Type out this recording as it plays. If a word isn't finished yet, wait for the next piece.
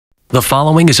The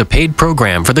following is a paid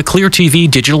program for the Clear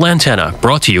TV digital antenna,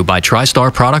 brought to you by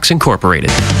TriStar Products Incorporated.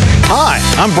 Hi,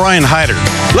 I'm Brian Hyder.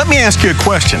 Let me ask you a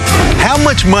question. How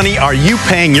much money are you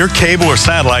paying your cable or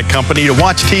satellite company to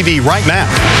watch TV right now?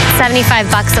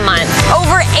 $75 a month.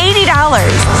 Over $80.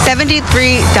 $73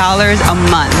 a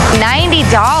month.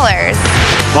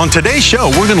 $90. On today's show,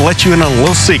 we're going to let you in on a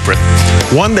little secret,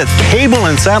 one that cable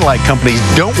and satellite companies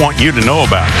don't want you to know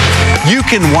about. You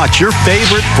can watch your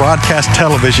favorite broadcast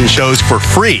television shows for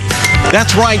free.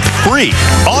 That's right, free.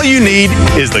 All you need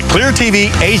is the Clear TV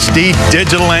HD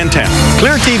digital antenna.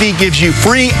 Clear TV gives you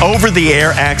free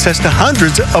over-the-air access to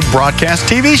hundreds of broadcast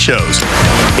TV shows,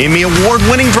 Emmy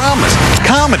award-winning dramas,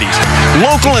 comedies,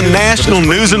 local and national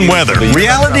news and weather,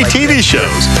 reality TV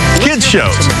shows, kids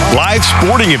shows, live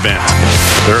sporting events.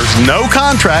 There's no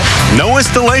contract, no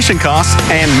installation costs,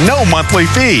 and no monthly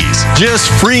fees. Just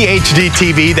free HD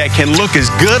TV that can look as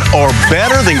good or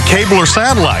better than cable or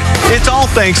satellite. It's all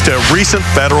thanks to a recent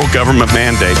federal government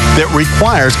mandate that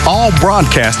requires all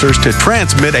broadcasters to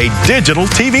transmit a digital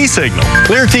TV signal.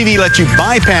 Clear TV lets you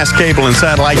bypass cable and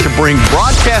satellite to bring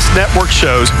broadcast network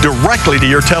shows directly to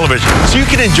your television, so you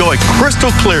can enjoy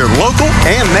crystal clear local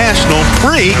and national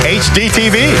free HD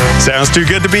TV. Sounds too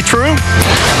good to be true?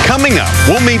 Coming up,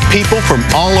 we'll meet people from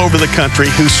all over the country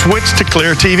who switched to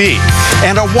Clear TV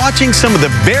and are watching some of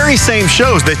the very same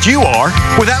shows that you are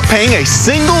without paying a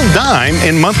single dime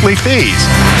in monthly fees.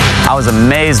 I was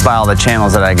amazed by all the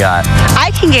channels that I got.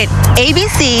 I can get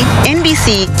ABC,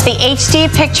 NBC, The HD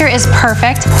picture is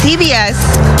perfect. CBS,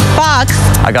 Fox,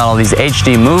 I got all these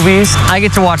HD movies. I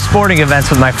get to watch sporting events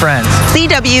with my friends.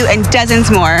 CW, and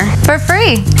dozens more. For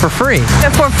free. For free.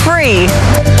 For free.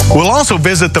 We'll also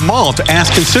visit the mall to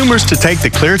ask consumers to take the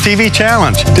Clear TV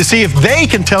Challenge to see if they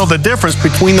can tell the difference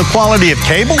between the quality of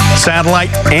cable, satellite,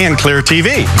 and Clear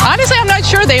TV. Honestly, I'm not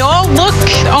sure. They all look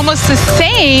almost the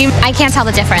same. I can't tell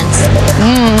the difference.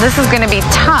 This is going to be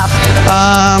tough.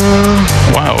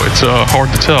 Wow, it's hard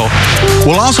to tell.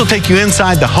 We'll also take you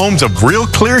inside the homes of real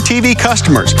Clear TV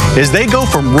customers as they go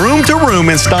from room to room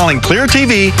installing Clear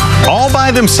TV all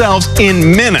by themselves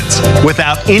in minutes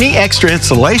without any extra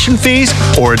installation fees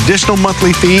or additional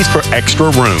monthly fees for extra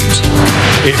rooms.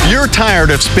 If you're tired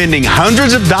of spending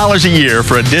hundreds of dollars a year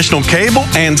for additional cable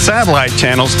and satellite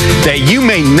channels that you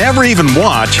may never even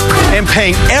watch and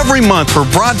paying every month for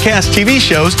broadcast TV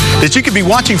shows that you could be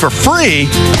watching for free,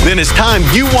 then it's time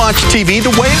you watch TV the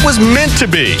way it was meant to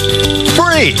be.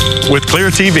 Free with Clear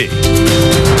TV.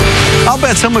 I'll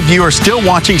bet some of you are still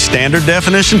watching standard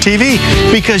definition TV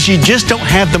because you just don't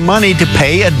have the money to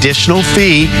pay additional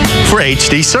fee for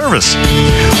HD service.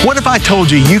 What if I told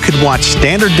you you could watch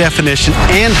standard definition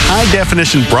and high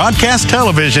definition broadcast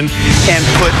television and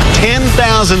put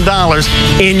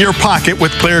 $10,000 in your pocket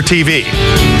with Clear TV?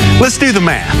 Let's do the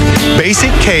math.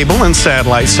 Basic cable and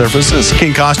satellite services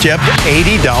can cost you up to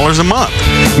 $80 a month,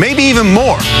 maybe even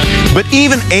more. But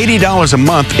even $80 a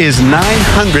month is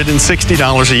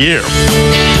 $960 a year.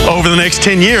 Over the next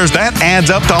 10 years, that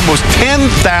adds up to almost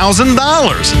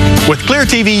 $10,000. With Clear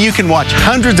TV, you can watch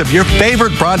hundreds of your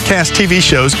favorite broadcast TV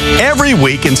shows every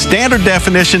week in standard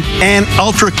definition and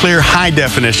ultra clear high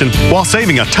definition while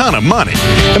saving a ton of money.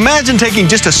 Imagine taking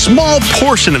just a small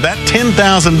portion of that $10,000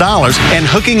 and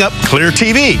hooking up Clear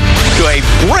TV to a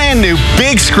brand new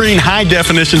big screen high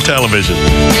definition television.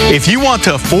 If you want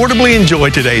to affordably enjoy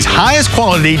today's highest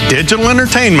quality digital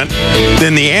entertainment,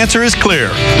 then the answer is clear.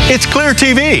 It's Clear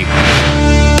TV.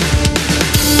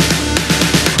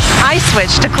 I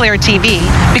switched to Clear TV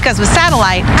because with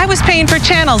satellite, I was paying for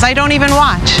channels I don't even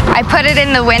watch. I put it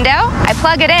in the window, I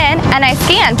plug it in, and I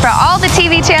scan for all the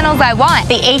TV channels I want.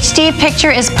 The HD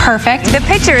picture is perfect. The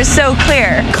picture is so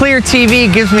clear. Clear TV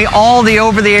gives me all the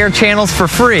over-the-air channels for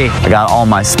free. I got all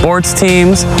my sports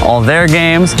teams, all their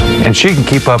games. And she can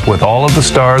keep up with all of the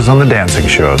stars on the dancing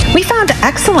shows. We found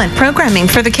excellent programming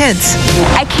for the kids.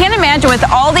 I can't imagine with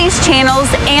all these channels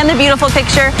and the beautiful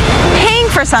picture, paying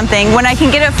for something when I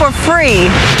can get it for free.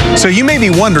 So you may be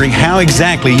wondering how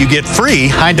exactly you get free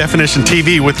high-definition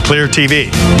TV with Clear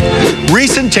TV.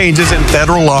 Recent changes in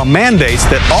federal law mandates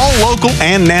that all local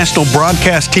and national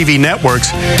broadcast TV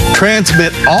networks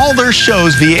transmit all their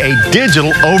shows via a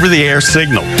digital over-the-air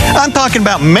signal. I'm talking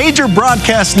about major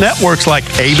broadcast networks like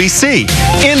ABC,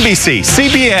 NBC,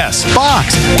 CBS,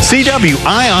 Fox, CW,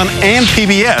 ION, and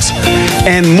PBS,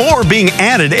 and more being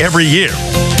added every year.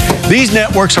 These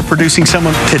networks are producing some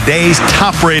of today's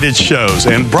top-rated shows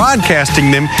and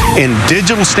broadcasting them in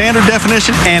digital standard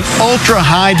definition and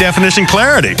ultra-high definition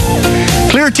clarity.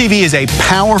 Clear TV is a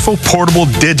powerful portable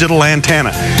digital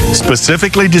antenna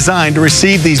specifically designed to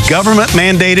receive these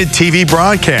government-mandated TV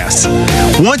broadcasts.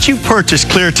 Once you purchase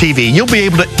Clear TV, you'll be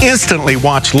able to instantly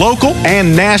watch local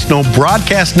and national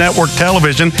broadcast network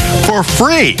television for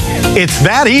free. It's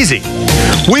that easy.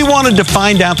 We wanted to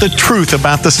find out the truth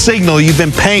about the signal you've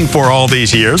been paying for all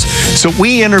these years, so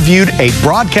we interviewed a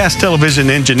broadcast television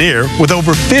engineer with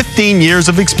over 15 years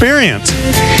of experience.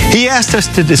 He asked us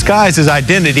to disguise his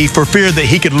identity for fear that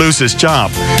he could lose his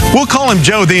job. We'll call him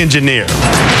Joe the Engineer.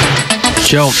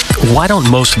 Joe, why don't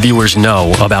most viewers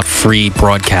know about free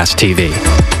broadcast TV?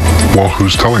 Well,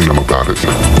 who's telling them about it?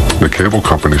 The cable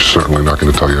company's certainly not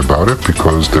going to tell you about it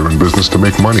because they're in business to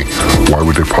make money. Why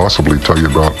would they possibly tell you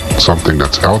about something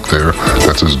that's out there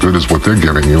that's as good as what they're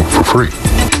giving you for free?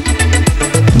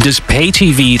 Does pay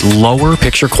TV lower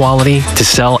picture quality to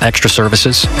sell extra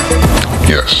services?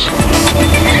 Yes.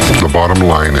 The bottom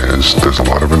line is there's a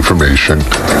lot of information.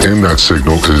 In that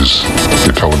signal is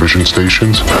your television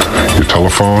stations, your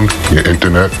telephone, your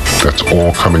internet. That's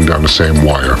all coming down the same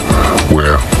wire.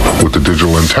 Where with the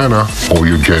digital antenna, all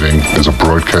you're getting is a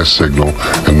broadcast signal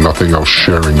and nothing else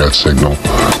sharing that signal.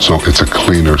 So it's a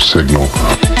cleaner signal.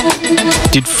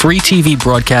 Did free TV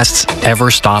broadcasts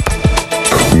ever stop?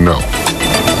 No.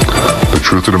 The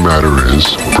truth of the matter is,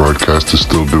 broadcast is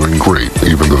still doing great,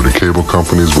 even though the cable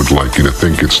companies would like you to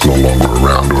think it's no longer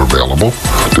around or available.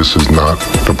 This is not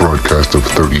the broadcast of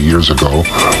 30 years ago,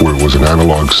 where it was an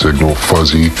analog signal,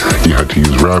 fuzzy, you had to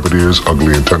use rabbit ears,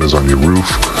 ugly antennas on your roof.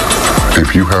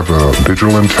 If you have a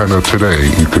digital antenna today,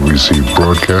 you can receive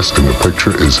broadcast and the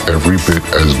picture is every bit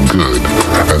as good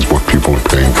as what people are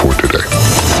paying for today.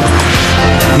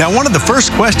 Now, one of the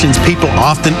first questions people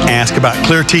often ask about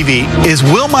Clear TV is,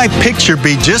 will my picture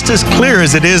be just as clear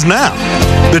as it is now?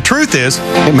 The truth is,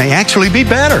 it may actually be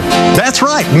better. That's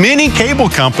right. Many cable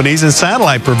companies and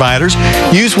satellite providers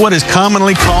use what is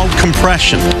commonly called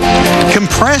compression.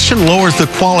 Compression lowers the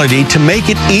quality to make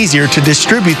it easier to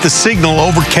distribute the signal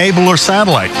over cable or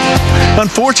satellite.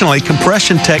 Unfortunately,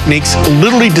 compression techniques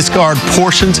literally discard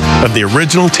portions of the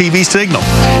original TV signal,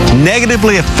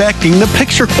 negatively affecting the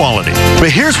picture quality. But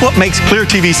here's what makes Clear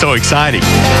TV so exciting.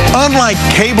 Unlike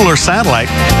cable or satellite,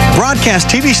 broadcast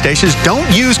TV stations don't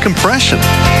use compression.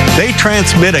 They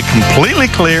transmit a completely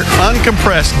clear,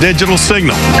 uncompressed digital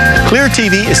signal. Clear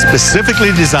TV is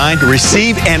specifically designed to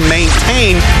receive and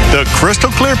maintain the crystal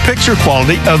clear picture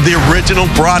quality of the original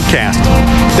broadcast.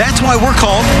 That's why we're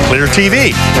called Clear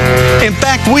TV. In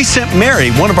fact, we sent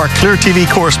Mary, one of our Clear TV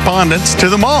correspondents, to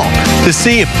the mall to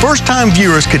see if first-time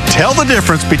viewers could tell the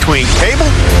difference between cable,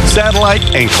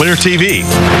 satellite, and Clear TV.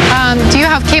 Do you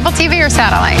have cable TV or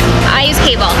satellite? I use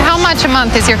cable. How much a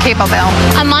month is your cable bill?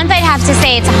 A month I'd have to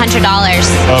say it's $100.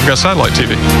 I've got satellite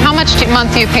TV. How much a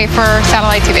month do you pay for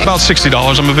satellite TV? About $60.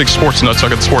 I'm a big sports nut, so I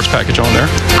got the sports package on there.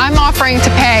 I'm offering to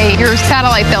pay your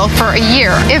satellite bill for a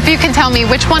year. If you can tell me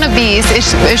which one of these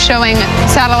is showing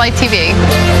satellite TV.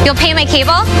 You'll pay my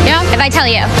cable? Yeah. If I tell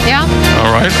you? Yeah.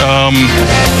 All right.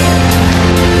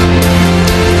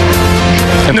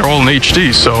 And they're all in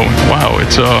HD, so wow,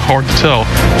 it's hard to tell.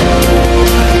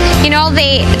 You know,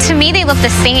 to me they look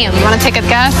the same. You want to take a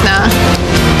guess? Nah.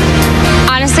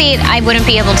 Honestly, I wouldn't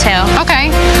be able to.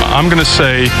 Okay. I'm going to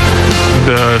say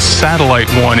the satellite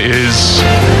one is...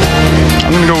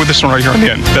 I'm going to go with this one right here on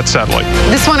the end. That's satellite.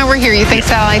 This one over here, you think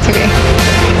satellite TV?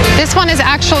 This one is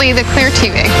actually the Clear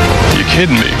TV. You're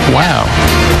kidding me. Wow.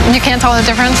 You can't tell the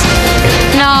difference?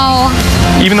 No.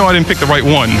 Even though I didn't pick the right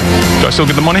one, do I still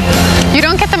get the money? You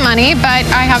don't get the money, but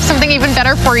I have something even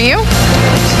better for you.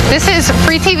 This is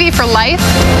free TV for life.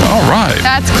 All right.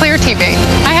 That's Clear TV.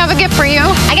 I have a gift for you.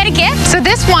 I got a gift? So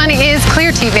this one is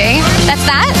Clear TV. That's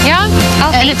that? Yeah.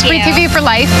 Oh, and it's free TV for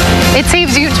life. It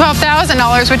saves you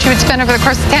 $12,000, which you would spend over the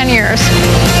course of 10 years.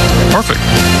 Perfect.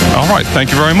 All right.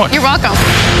 Thank you very much. You're welcome.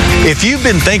 If you've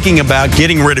been thinking about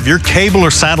getting rid of your cable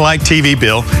or satellite TV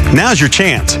bill, now's your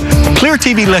chance. Clear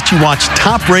TV lets you watch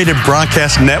top-rated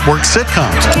broadcast network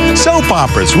sitcoms, soap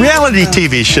operas, reality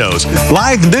TV shows,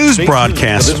 live news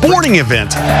broadcasts, sporting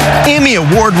events, Emmy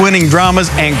award-winning dramas,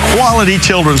 and quality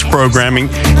children's programming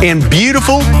in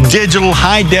beautiful, digital,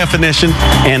 high definition,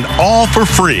 and all for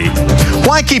free.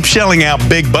 Why keep shelling out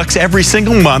big bucks every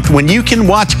single month when you can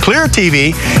watch Clear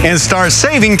TV and start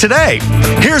saving today?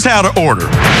 Here's how to order.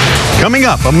 Coming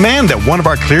up, Amanda, one of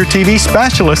our Clear TV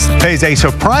specialists, pays a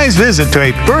surprise visit to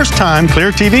a first-time first-time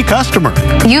Clear TV customer.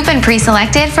 You've been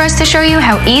pre-selected for us to show you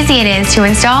how easy it is to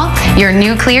install your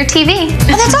new Clear TV.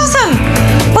 Oh, that's awesome.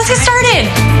 Let's get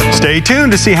started. Stay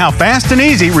tuned to see how fast and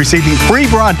easy receiving free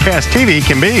broadcast TV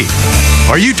can be.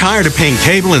 Are you tired of paying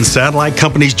cable and satellite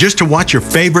companies just to watch your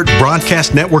favorite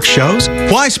broadcast network shows?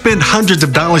 Why spend hundreds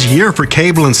of dollars a year for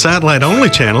cable and satellite-only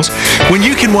channels when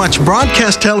you can watch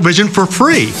broadcast television for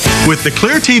free with the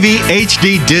Clear TV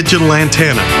HD digital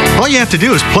antenna? All you have to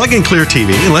do is plug in Clear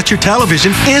TV and let your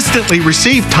television instantly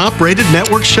receive top-rated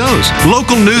network shows,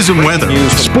 local news and weather,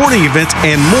 sporting events,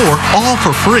 and more, all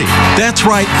for free. That's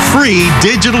right, free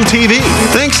digital TV.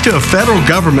 Thanks to a federal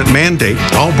government mandate,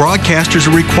 all broadcasters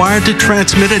are required to transmit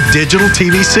a digital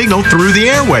TV signal through the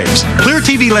airwaves. Clear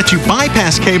TV lets you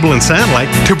bypass cable and satellite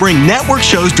to bring network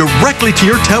shows directly to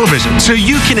your television so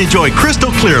you can enjoy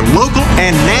crystal clear local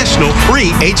and national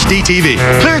free HD TV.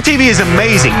 Clear TV is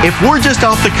amazing. If we're just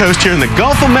off the coast here in the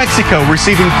Gulf of Mexico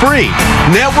receiving free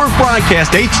network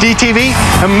broadcast HD TV,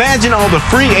 imagine all the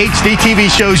free HD TV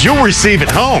shows you'll receive at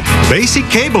home. Basic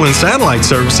cable and satellite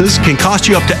services can cost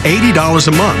you up to $80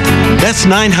 a month. That's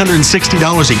 $960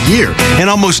 a year and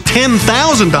almost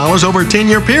 $10,000 over a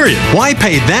 10-year period. Why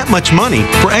pay that much money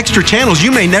for extra channels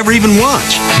you may never even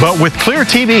watch? But with Clear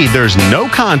TV, there's no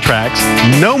contracts,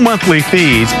 no monthly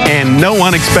fees, and no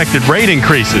unexpected rate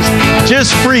increases.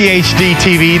 Just free HD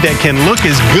TV that can look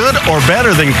as good or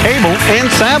better than cable and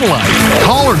satellite.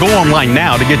 Call or go online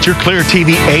now to get your Clear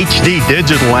TV HD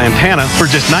digital antenna for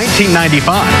just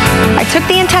 $19.95. I took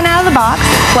the antenna out of the box,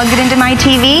 plugged it into my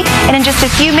TV, and in just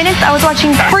a few minutes I was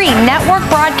watching free network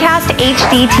broadcast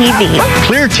HD TV.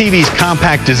 Clear TV's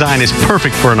compact design is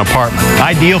perfect for an apartment,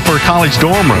 ideal for a college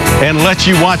dorm room, and lets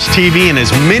you watch TV in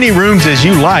as many rooms as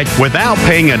you like without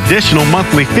paying additional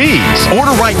monthly fees.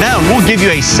 Order right now and we'll give you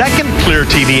a second Clear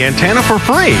TV antenna for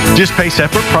free. Just pay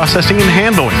separate processing and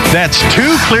handling. That's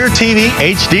 2 Clear TV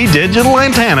HD digital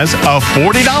antennas of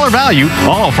 $40 value,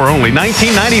 all for only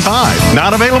 $19.95.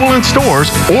 Not available in stores.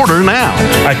 Order now.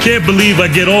 I can't believe I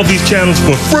get all these channels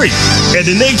for free. And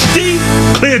in HD,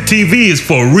 Clear TV is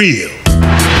for real.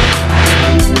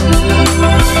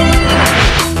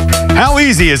 How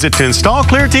easy is it to install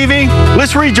Clear TV?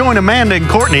 Let's rejoin Amanda and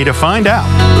Courtney to find out.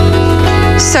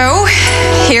 So,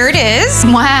 here it is.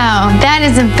 Wow, that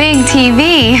is a big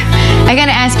TV. I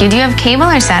gotta ask you, do you have cable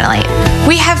or satellite?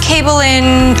 We have cable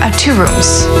in 2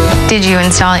 rooms. Did you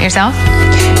install it yourself?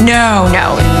 No.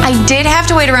 I did have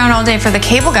to wait around all day for the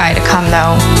cable guy to come,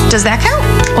 though. Does that count?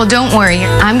 Well, don't worry.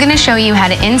 I'm gonna show you how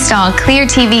to install Clear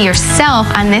TV yourself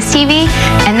on this TV,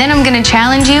 and then I'm gonna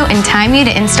challenge you and time you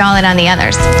to install it on the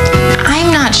others.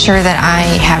 I'm not sure that I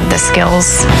have the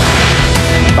skills.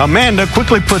 Amanda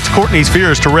quickly puts Courtney's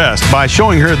fears to rest by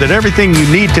showing her that everything you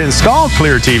need to install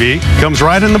Clear TV comes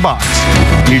right in the box.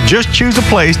 You just choose a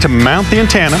place to mount the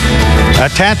antenna,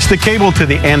 attach the cable to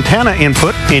the antenna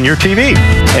input in your TV,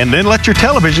 and then let your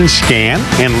television scan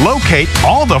and locate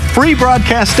all the free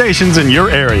broadcast stations in your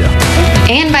area.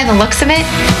 And by the looks of it,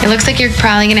 it looks like you're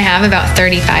probably gonna have about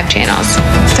 35 channels.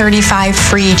 35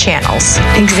 free channels.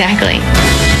 Exactly.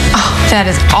 Oh, that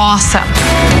is awesome.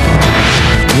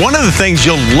 One of the things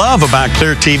you'll love about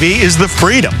Clear TV is the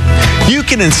freedom. You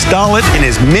can install it in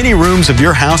as many rooms of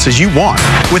your house as you want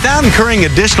without incurring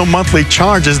additional monthly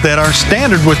charges that are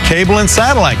standard with cable and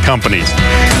satellite companies.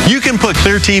 You can put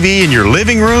Clear TV in your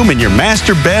living room, in your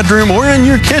master bedroom, or in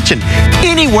your kitchen,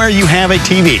 anywhere you have a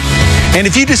TV. And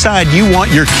if you decide you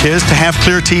want your kids to have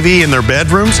Clear TV in their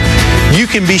bedrooms, you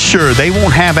can be sure they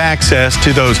won't have access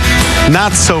to those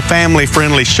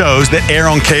not-so-family-friendly shows that air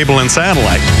on cable and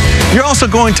satellite. You're also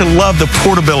going to love the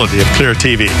portability of Clear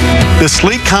TV. The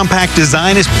sleek, compact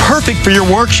design is perfect for your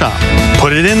workshop.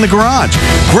 Put it in the garage.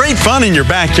 Great fun in your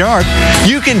backyard.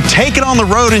 You can take it on the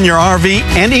road in your RV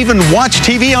and even watch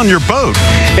TV on your boat.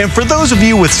 And for those of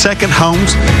you with second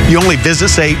homes, you only visit,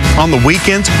 say, on the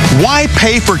weekends, why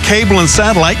pay for cable and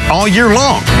satellite all year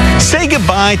long? Say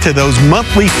goodbye to those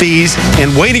monthly fees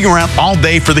and waiting around all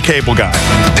day for the cable guy.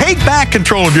 Take back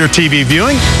control of your TV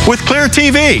viewing with Clear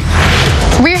TV.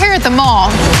 We're here at the mall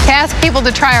to ask people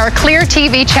to try our Clear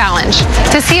TV challenge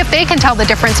to see if they can tell the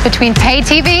difference between pay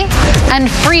TV and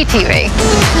free TV.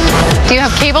 Do you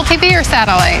have cable TV or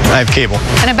satellite? I have cable.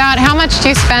 And about how much do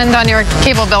you spend on your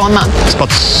cable bill a month? It's about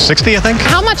 $60, I think.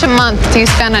 How much a month do you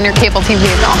spend on your cable TV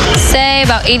bill? Say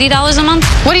about $80 a month.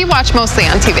 What do you watch watch mostly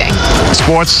on TV?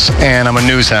 Sports, and I'm a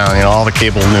news hound, you know, all the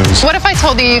cable news. What if I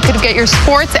told you you could get your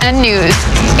sports and news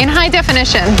in high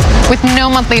definition with no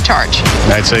monthly charge?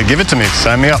 I'd say give it to me.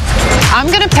 Sign me up. I'm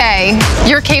going to pay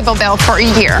your cable bill for a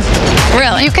year.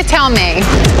 Really? You could tell me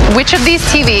which of these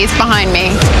TVs behind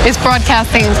me is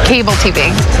broadcasting cable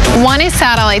TV. One is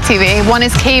satellite TV, one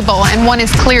is cable, and one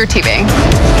is clear TV.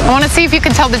 I want to see if you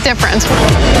can tell the difference.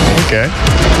 Okay.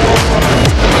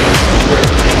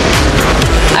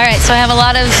 All right, so I have a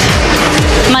lot of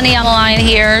money on the line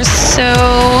here, so...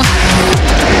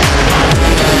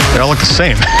 They all look the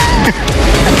same.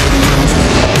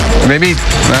 Maybe,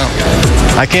 no,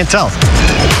 I can't tell.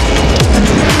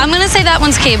 I'm going to say that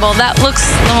one's cable. That looks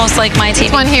almost like my TV.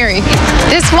 This one here.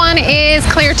 This one is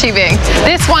clear TV.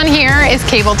 This one here is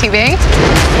cable TV.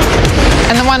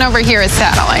 And the one over here is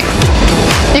satellite.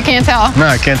 You can't tell? No,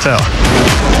 I can't tell.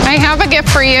 I have a gift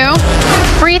for you.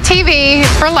 Free TV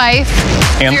for life.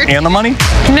 And the money?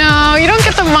 No, you don't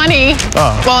get the money.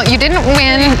 Oh. Well, you didn't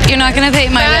win. You're not going to pay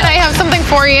my bill. I have something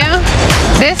for you.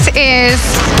 This is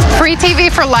free TV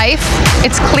for life.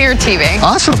 It's clear TV.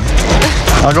 Awesome.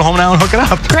 I'll go home now and hook it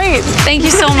up. Great. Thank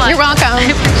you so much. You're welcome. I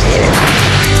appreciate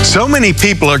it. So many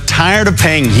people are tired of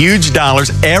paying huge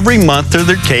dollars every month to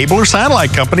their cable or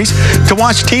satellite companies to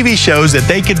watch TV shows that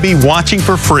they could be watching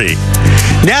for free.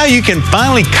 Now you can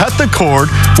finally cut the cord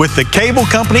with the cable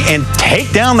company and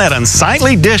take down that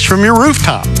unsightly dish from your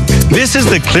rooftop. This is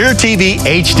the Clear TV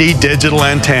HD digital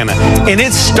antenna, and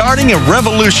it's starting a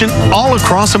revolution all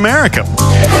across America.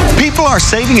 People are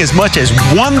saving as much as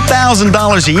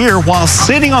 $1,000 a year while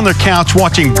sitting on their couch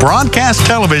watching broadcast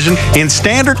television in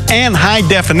standard and high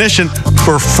definition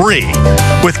for free.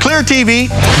 With Clear TV,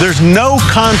 there's no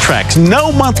contracts,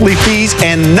 no monthly fees,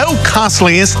 and no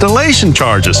costly installation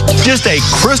charges. Just a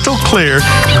crystal clear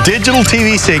digital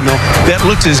TV signal that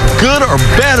looks as good or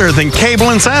better than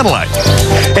cable and satellite.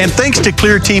 And thanks to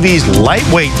Clear TV's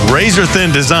lightweight,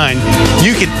 razor-thin design,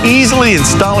 you can easily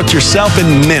install it yourself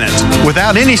in minutes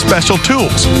without any special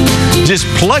tools. Just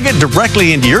plug it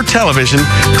directly into your television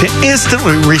to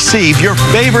instantly receive your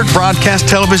favorite broadcast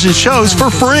television shows for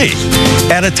free.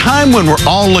 At a time when we're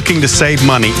all looking to save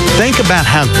money, think about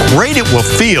how great it will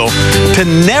feel to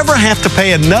never have to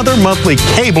pay another monthly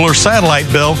cable or satellite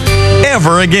bill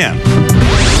ever again.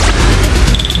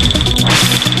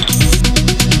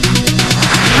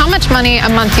 How much money a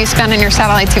month do you spend on your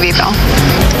satellite TV bill?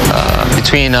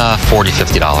 Between $40 and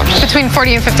 $50. Between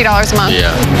 $40 and $50 a month?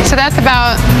 Yeah. So that's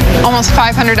about almost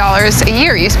 $500 a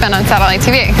year you spend on satellite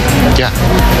TV. Yeah.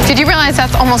 Did you realize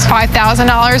that's almost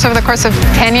 $5,000 over the course of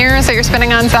 10 years that you're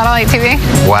spending on satellite TV?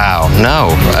 Wow, no.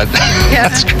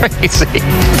 That's crazy.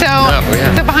 So,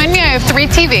 so behind me I have 3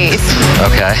 TVs.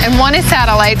 Okay. And one is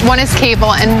satellite, one is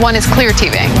cable, and one is clear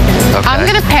TV. Okay. I'm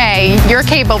going to pay your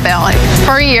cable bill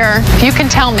for a year if you can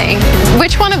tell me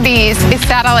which one of these is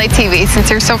satellite TV since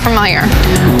you're so familiar.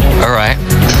 All right.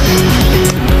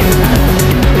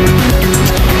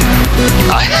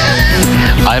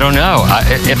 I don't know.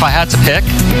 If I had to pick,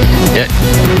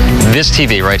 this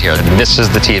TV right here, this is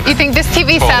the TV. You think this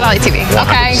TV is satellite TV? 100%,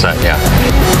 okay. Yeah.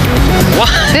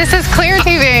 What? This is clear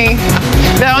TV.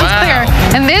 That one's clear.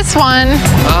 And this one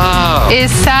is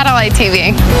satellite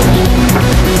TV.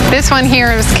 This one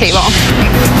here is cable.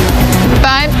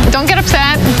 But don't get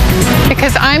upset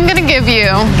because I'm going to give you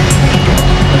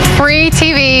free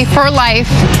TV for life.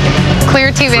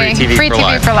 Clear TV. Free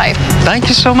TV for life. Thank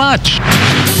you so much.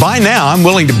 By now, I'm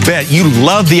willing to bet you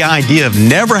love the idea of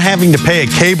never having to pay a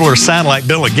cable or satellite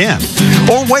bill again,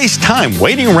 or waste time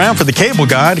waiting around for the cable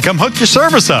guy to come hook your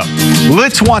service up.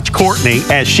 Let's watch Courtney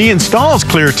as she installs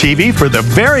Clear TV for the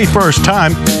very first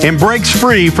time and breaks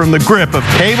free from the grip of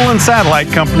cable and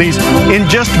satellite companies in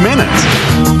just minutes.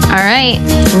 All right,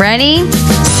 ready,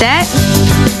 set,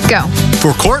 go.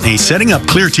 For Courtney, setting up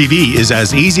Clear TV is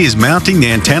as easy as mounting the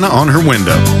antenna on her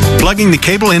window, plugging the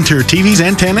cable into her TV's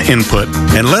antenna input,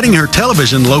 and letting her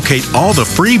television locate all the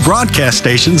free broadcast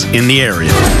stations in the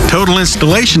area. Total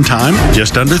installation time,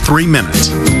 just under 3 minutes.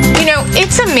 You know,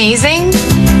 it's amazing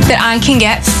that I can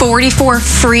get 44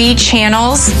 free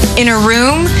channels in a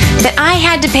room that I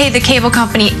had to pay the cable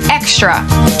company extra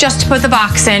just to put the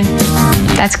box in.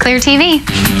 That's Clear TV.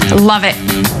 Love it.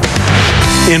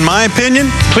 In my opinion,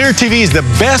 Clear TV is the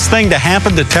best thing to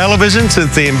happen to television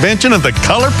since the invention of the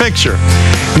color picture.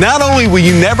 Not only will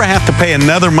you never have to pay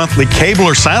another monthly cable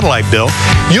or satellite bill,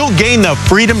 you'll gain the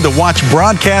freedom to watch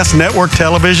broadcast network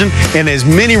television in as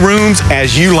many rooms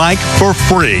as you like for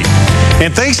free.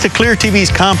 And thanks to Clear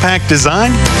TV's compact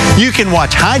design, you can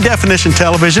watch high-definition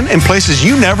television in places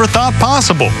you never thought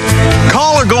possible.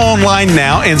 Call or go online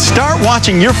now and start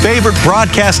watching your favorite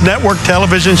broadcast network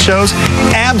television shows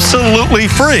absolutely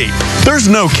free. There's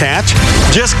no catch,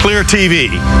 just Clear TV.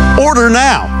 Order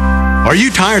now. Are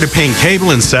you tired of paying cable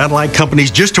and satellite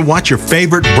companies just to watch your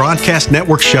favorite broadcast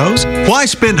network shows? Why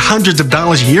spend hundreds of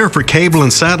dollars a year for cable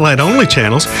and satellite-only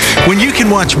channels when you can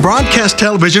watch broadcast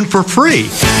television for free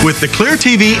with the Clear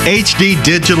TV HD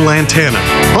digital antenna?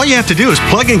 All you have to do is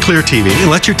plug in Clear TV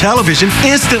and let your television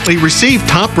instantly receive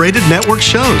top-rated network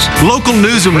shows, local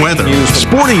news and weather,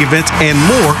 sporting events, and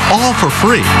more, all for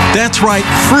free. That's right,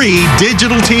 free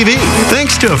digital TV.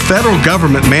 Thanks to a federal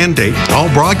government mandate, all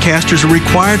broadcasters are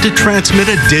required to transmit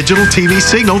a digital TV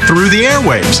signal through the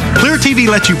airwaves. Clear TV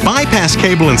lets you bypass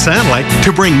cable and satellite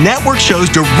to bring network shows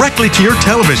directly to your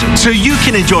television so you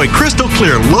can enjoy crystal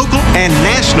clear local and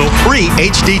national free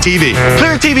HD TV.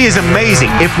 Clear TV is amazing.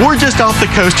 If we're just off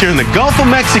the coast here in the Gulf of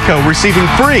Mexico receiving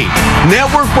free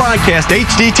network broadcast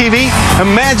HD TV,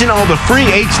 imagine all the free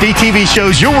HD TV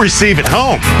shows you'll receive at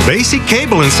home. Basic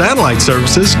cable and satellite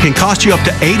services can cost you up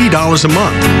to $80 a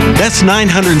month. That's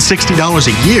 $960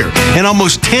 a year and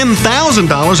almost $10,000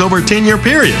 over a 10-year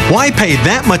period. Why pay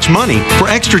that much money for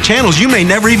extra channels you may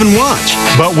never even watch?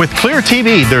 But with Clear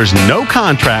TV, there's no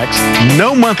contracts,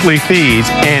 no monthly fees,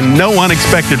 and no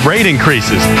unexpected rate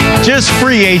increases. Just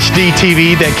free HD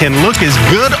TV that can look as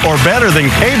good or better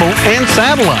than cable and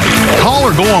satellite. Call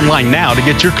or go online now to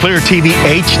get your Clear TV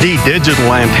HD digital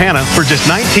antenna for just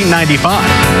 $19.95.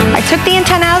 I took the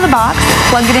antenna out of the box,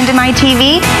 plugged it into my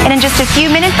TV, and in just a few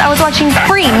minutes I was watching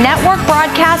free network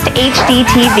broadcast HD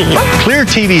TV. Clear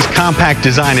TV's compact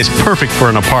design is perfect for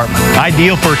an apartment,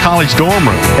 ideal for a college dorm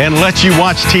room, and lets you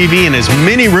watch TV in as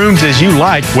many rooms as you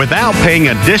like without paying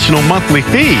additional monthly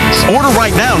fees. Order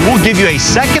right now and we'll give you a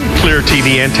second Clear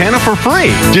TV antenna for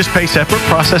free. Just pay separate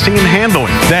processing and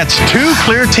handling. That's 2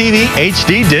 Clear TV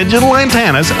HD digital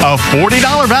antennas of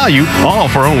 $40 value, all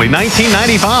for only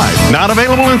 $19.95. Not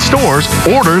available in stores.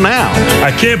 Order now.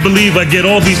 I can't believe I get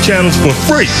all these channels for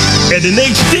free. And in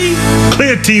HD,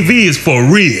 Clear TV is for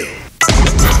real.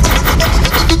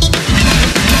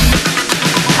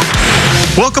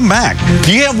 Welcome back.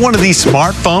 Do you have one of these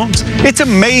smartphones? It's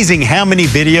amazing how many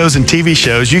videos and TV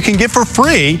shows you can get for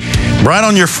free right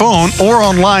on your phone or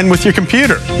online with your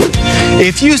computer.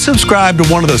 If you subscribe to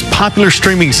one of those popular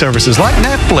streaming services like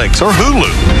Netflix or Hulu,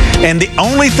 and the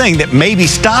only thing that may be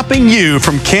stopping you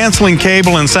from canceling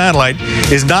cable and satellite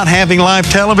is not having live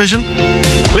television,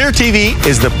 Clear TV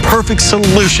is the perfect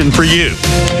solution for you.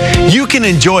 You can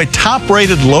enjoy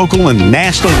top-rated local and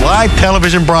national live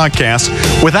television broadcasts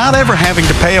without ever having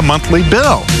to pay a monthly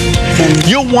bill.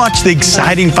 You'll watch the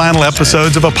exciting final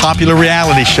episodes of a popular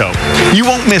reality show. You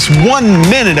won't miss 1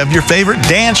 minute of your favorite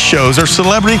dance shows or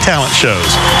celebrity talent shows.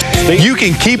 You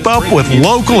can keep up with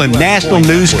local and national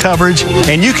news coverage,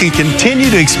 and you can continue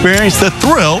to experience the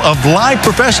thrill of live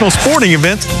professional sporting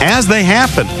events as they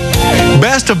happen.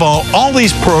 Best of all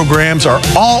these programs are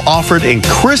all offered in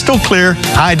crystal clear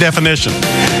high definition.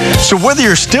 So whether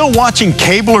you're still watching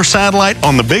cable or satellite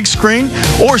on the big screen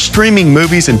or streaming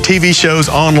movies and TV shows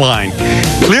online,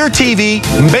 Clear TV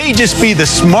may just be the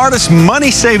smartest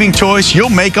money-saving choice you'll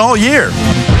make all year.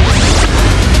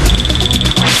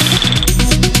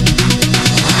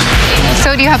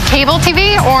 So do you have cable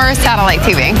TV or satellite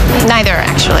TV? Neither,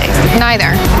 actually.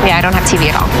 Neither? Yeah, I don't have TV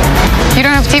at all. You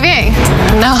don't have TV?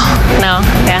 No,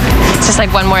 yeah. It's just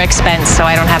like one more expense, so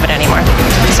I don't have it anymore.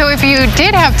 So if you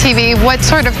did have TV, what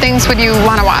sort of things would you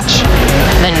want to watch?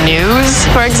 The news,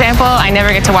 for example. I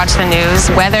never get to watch the news.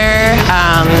 Weather,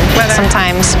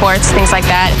 sometimes sports, things like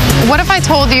that. What if I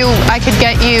told you I could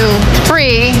get you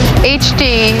free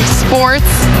HD sports,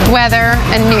 weather,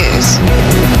 and news?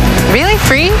 Really?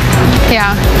 Free?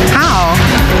 Yeah. How?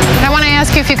 And I want to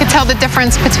ask you if you could tell the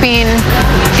difference between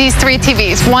these 3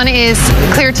 TVs. One is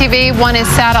Clear TV, one is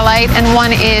satellite, and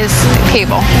one is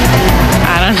cable.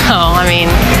 I don't know. I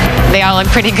mean, they all look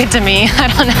pretty good to me.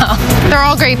 I don't know. They're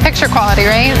all great picture quality,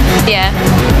 right? Yeah.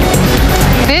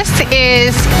 This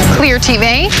is Clear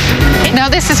TV. No,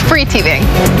 this is free TV.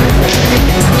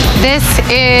 This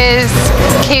is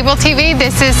cable TV.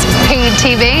 This is paid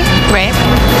TV. Right.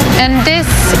 And this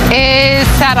is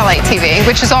satellite TV,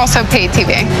 which is also paid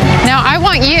TV. Now, I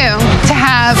want you to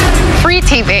have free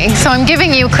TV, so I'm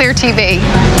giving you Clear TV.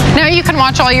 Now, you can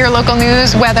watch all your local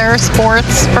news, weather,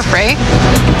 sports for free.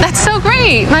 That's so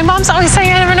great. My mom's always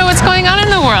saying I never know what's going on in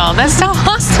the world. That's so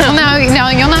awesome. Now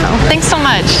you'll know. Thanks so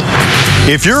much.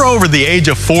 If you're over the age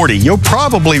of 40, you'll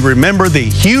probably remember the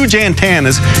huge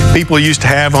antennas people used to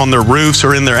have on their roofs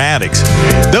or in their attics.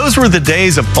 Those were the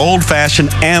days of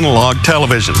old-fashioned analog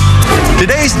television.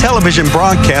 Today's television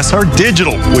broadcasts are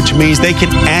digital, which means they can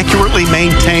accurately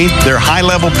maintain their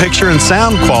high-level picture and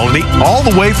sound quality all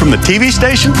the way from the TV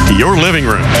station to your living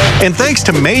room. And thanks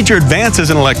to major advances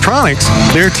in electronics,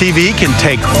 Clear TV can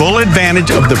take full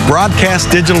advantage of the broadcast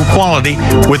digital quality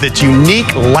with its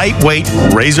unique, lightweight,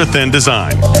 razor-thin design.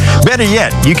 Better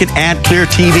yet, you can add Clear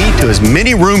TV to as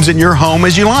many rooms in your home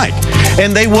as you like,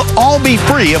 and they will all be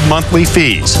free of monthly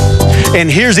fees. And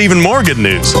here's even more good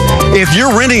news. If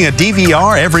you're renting a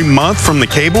DVR every month from the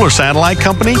cable or satellite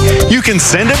company, you can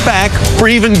send it back for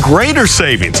even greater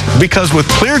savings, because with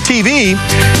Clear TV,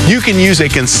 you can use a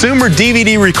consumer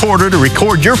DVD recorder to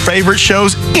record your favorite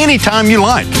shows anytime you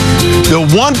like. The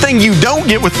one thing you don't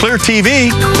get with Clear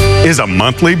TV is a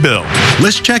monthly bill.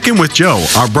 Let's check in with Joe,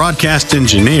 our broadcast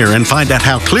engineer, and find out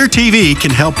how Clear TV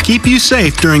can help keep you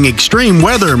safe during extreme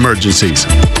weather emergencies.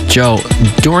 Joe,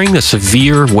 during a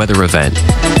severe weather event,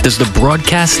 does the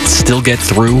broadcast still get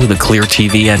through the Clear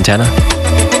TV antenna?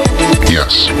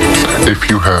 Yes. If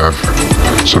you have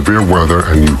severe weather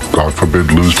and you, God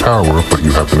forbid, lose power, but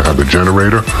you happen to have a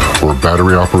generator or a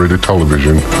battery-operated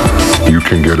television, you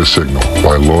can get a signal.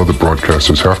 By law, the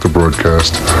broadcasters have to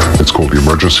broadcast. It's called the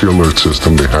emergency alert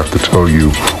system. They have to tell you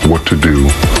what to do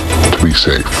to be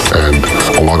safe. And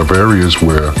a lot of areas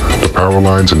where the power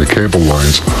lines and the cable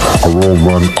lines are all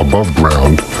run above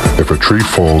ground, if a tree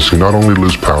falls, you not only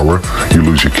lose power, you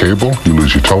lose your cable, you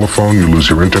lose your telephone, you lose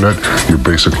your internet, you're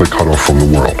basically cut off from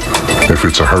the world. If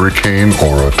it's a hurricane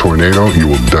or a tornado, you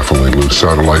will definitely lose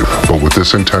satellite. But with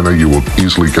this antenna, you will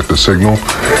easily get the signal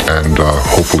and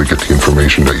hopefully get the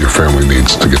information that your family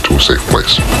needs to get to a safe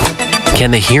place.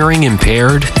 Can the hearing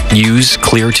impaired use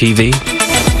Clear TV?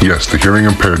 Yes, the hearing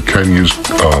impaired can use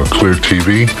Clear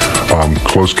TV.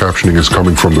 Closed captioning is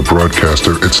coming from the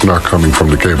broadcaster. It's not coming from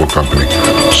the cable company.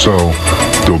 So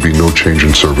there'll be no change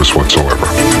in service whatsoever.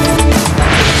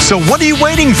 So what are you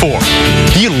waiting for?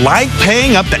 Do you like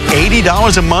paying up to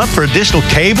 $80 a month for additional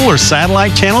cable or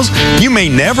satellite channels you may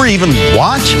never even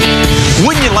watch?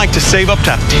 Wouldn't you like to save up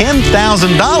to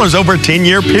 $10,000 over a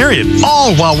 10-year period,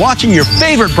 all while watching your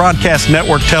favorite broadcast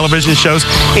network television shows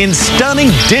in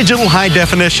stunning digital high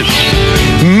definition?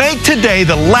 Make today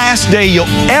the last day you'll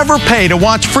ever pay to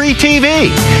watch free TV.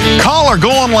 Call or go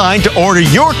online to order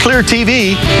your Clear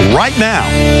TV right now.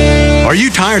 Are you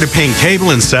tired of paying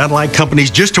cable and satellite companies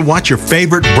just to watch your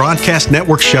favorite broadcast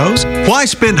network shows? Why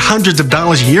spend hundreds of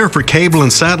dollars a year for cable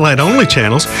and satellite-only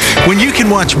channels when you can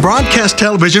watch broadcast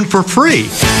television for free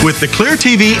with the Clear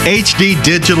TV HD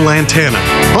digital antenna?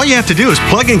 All you have to do is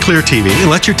plug in Clear TV and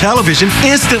let your television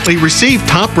instantly receive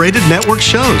top-rated network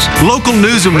shows, local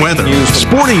news and weather,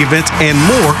 sporting events, and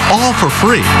more, all for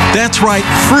free. That's right,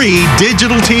 free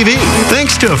digital TV.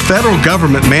 Thanks to a federal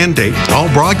government mandate, all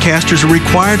broadcasters are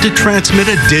required to transmit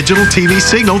a digital TV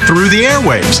signal through the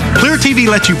airwaves. Clear TV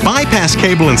lets you bypass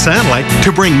cable and satellite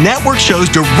to bring network shows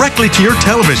directly to your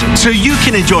television, so you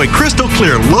can enjoy crystal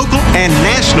clear local and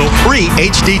national free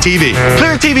HD TV.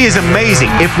 Clear TV is amazing.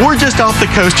 If we're just off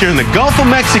the coast here in the Gulf of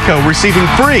Mexico receiving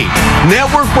free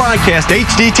network broadcast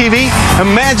HD TV,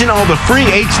 imagine all the free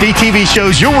HD TV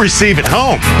shows you'll receive at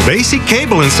home. Basic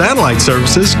cable and satellite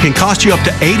services can cost you up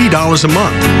to $80 a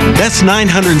month. That's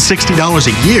 $960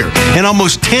 a year and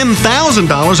almost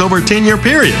 $10,000 over a 10-year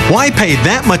period. Why pay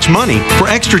that much money for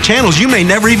extra channels you may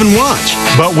never even watch?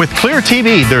 But with Clear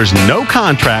TV, there's no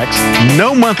contracts,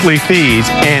 no monthly fees,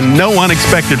 and no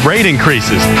unexpected rate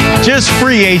increases. Just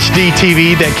free HD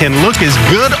TV that can look as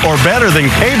good or better than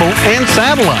cable and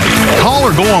satellite. Call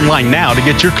or go online now to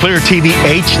get your Clear TV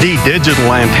HD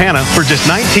digital antenna for just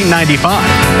 $19.95.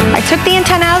 I took the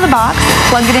antenna out of the box,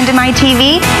 plugged it into my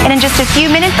TV, and in just a few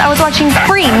minutes I was watching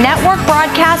free network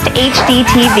broadcast HD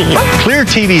TV. Clear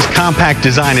TV's compact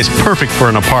design is perfect perfect for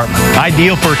an apartment,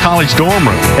 ideal for a college dorm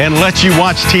room, and lets you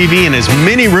watch TV in as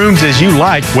many rooms as you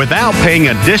like without paying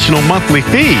additional monthly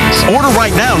fees. Order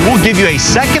right now and we'll give you a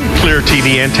second Clear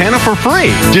TV antenna for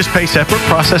free. Just pay separate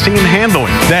processing and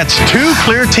handling. That's 2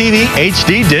 Clear TV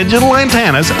HD digital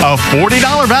antennas of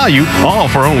 $40 value, all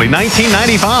for only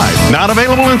 $19.95. Not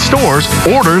available in stores.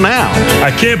 Order now.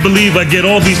 I can't believe I get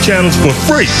all these channels for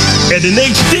free. And in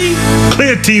HD,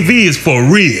 Clear TV is for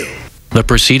real. The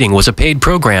proceeding was a paid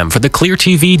program for the Clear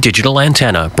TV digital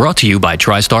antenna, brought to you by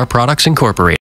TriStar Products Incorporated.